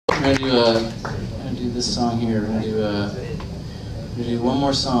I'm gonna do this song here. We're gonna do one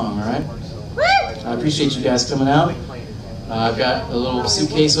more song, all right? I appreciate you guys coming out. I've got a little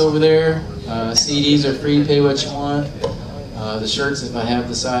suitcase over there. CDs are free, pay what you want. The shirts, if I have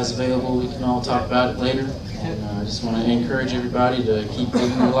the size available, we can all talk about it later. And I just want to encourage everybody to keep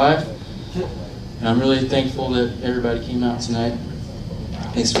living their life. And I'm really thankful that everybody came out tonight.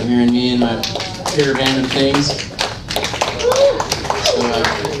 Thanks for hearing me and my caravan of things. So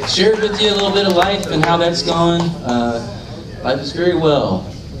I shared with you a little bit of life and how that's going. Life is very well.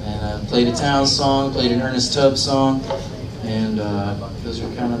 And I played a Town song, played an Ernest Tubb song, and those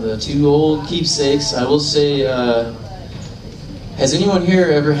are kind of the two old keepsakes. I will say, has anyone here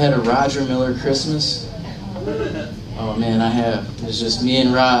ever had a Roger Miller Christmas? Oh man, I have. It's just me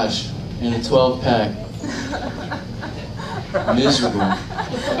and Raj in a 12-pack. Miserable.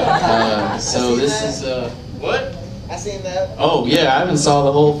 So this is, what? I seen that. Oh yeah, I even saw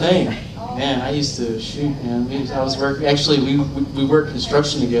the whole thing. Man, I used to shoot, man. I was working, actually we worked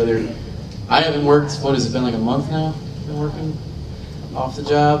construction together. I haven't worked, what has it been, like a month now? Been working off the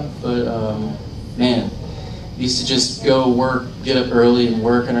job, but man, used to just go work, get up early and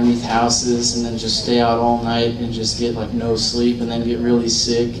work underneath houses and then just stay out all night and just get like no sleep and then get really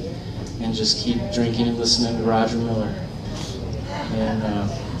sick and just keep drinking and listening to Roger Miller. And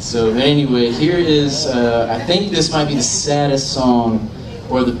so anyway, here is, I think this might be the saddest song,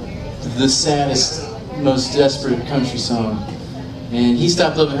 or the saddest, most desperate country song. And He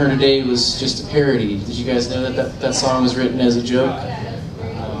Stopped Loving Her Today was just a parody. Did you guys know that song was written as a joke?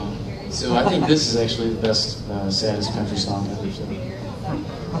 So I think this is actually the best, saddest country song ever. So.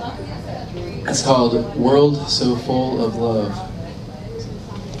 It's called World So Full of Love.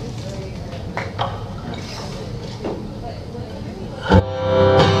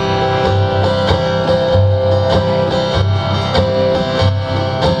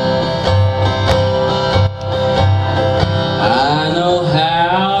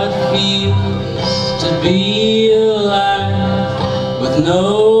 Be alive with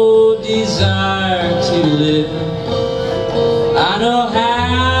no desire to live. I know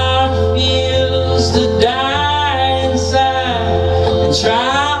how it feels to die inside and try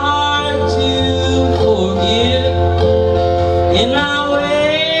hard to forgive. In my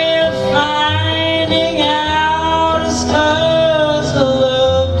way of finding out is 'cause the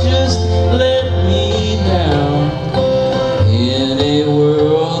love just let me down. In a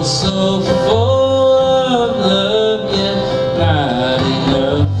world so full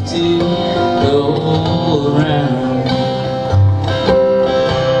around.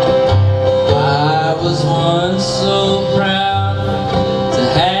 I was once so proud to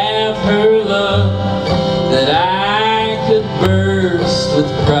have her love that I could burst with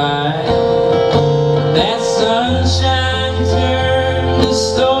pride. That sunshine turned to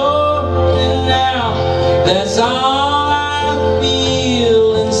storm, and now that's all I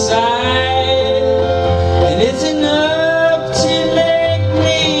feel inside. And it's enough to make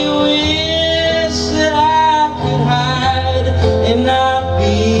me and not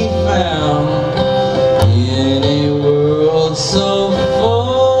be found. In a world so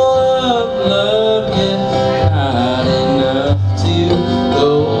full of love, yet not enough to go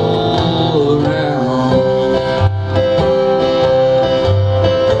around.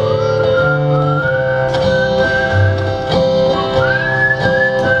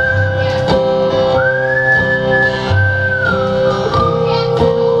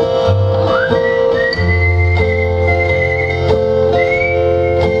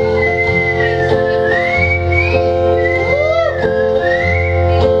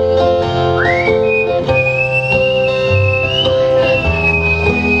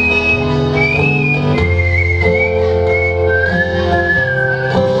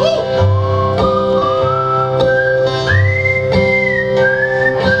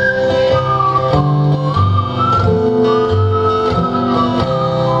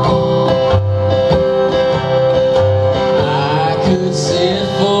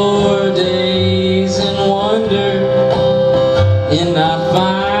 And I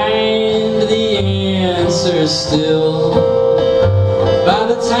find the answer still. By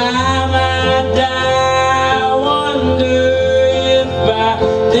the time I die, I wonder if by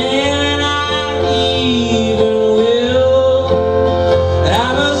then I even will. And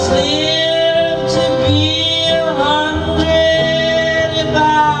I must live to be 100 if I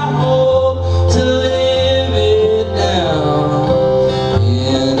hope to live it down.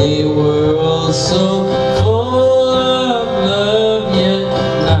 In a world so full of love, yet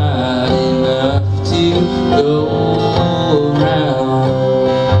not enough to go around.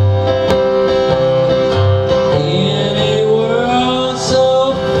 In a world so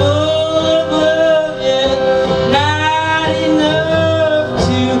full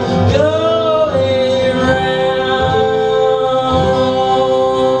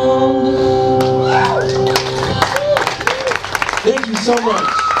so much.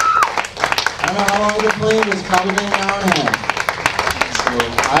 I don't know how long we've been playing, but it's probably been an hour and a half. So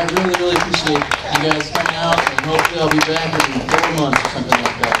I really, really appreciate you guys coming out, and hopefully I'll be back in 4 months or something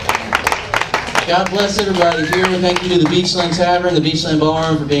like that. God bless everybody here. Thank you to the Beachland Tavern, the Beachland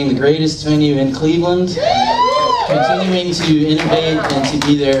Ballroom for being the greatest venue in Cleveland. Continuing to innovate and to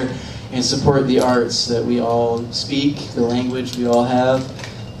be there and support the arts that we all speak, the language we all have.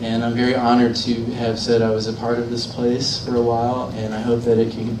 And I'm very honored to have said I was a part of this place for a while, and I hope that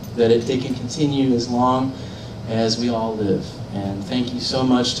it can continue as long as we all live. And thank you so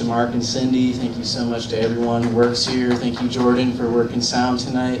much to Mark and Cindy. Thank you so much to everyone who works here. Thank you, Jordan, for working sound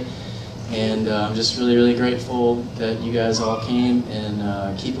tonight. And I'm just really, really grateful that you guys all came,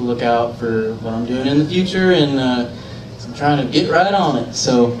 and keep a lookout for what I'm doing in the future, and I'm trying to get right on it.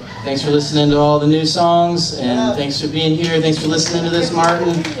 So thanks for listening to all the new songs, and thanks for being here. Thanks for listening to this,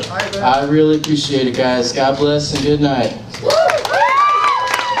 Martin. I really appreciate it, guys. God bless and good night.